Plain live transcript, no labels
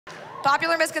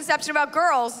Popular misconception about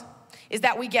girls is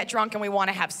that we get drunk and we want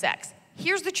to have sex.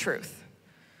 Here's the truth.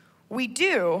 We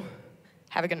do,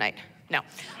 have a good night. No.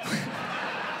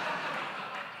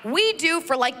 We do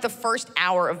for like the first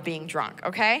hour of being drunk,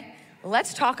 okay?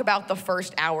 Let's talk about the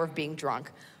first hour of being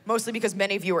drunk, mostly because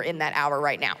many of you are in that hour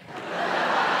right now.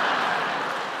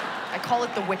 I call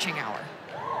it the witching hour.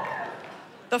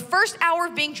 The first hour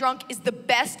of being drunk is the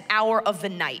best hour of the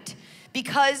night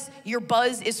because your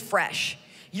buzz is fresh.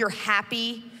 You're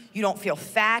happy, you don't feel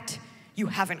fat, you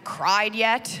haven't cried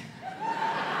yet.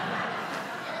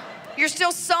 You're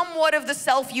still somewhat of the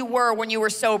self you were when you were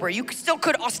sober. You still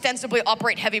could ostensibly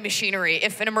operate heavy machinery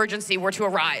if an emergency were to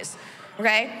arise,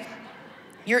 okay?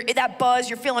 You're that buzz,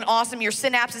 you're feeling awesome, your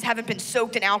synapses haven't been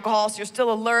soaked in alcohol, so you're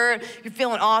still alert, you're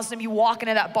feeling awesome, you walk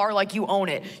into that bar like you own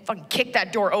it. Fucking kick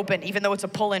that door open, even though it's a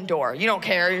pull-in door. You don't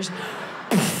care, you're just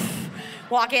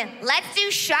walk in, let's do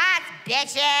shots,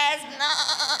 bitches.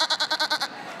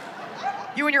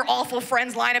 You and your awful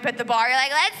friends line up at the bar, you're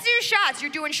like, let's do shots.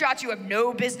 You're doing shots you have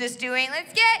no business doing.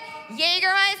 Let's get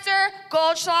Jägermeister,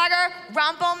 Goldschlager,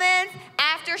 Rumpelmans,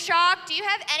 Aftershock. Do you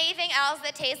have anything else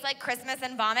that tastes like Christmas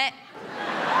and vomit?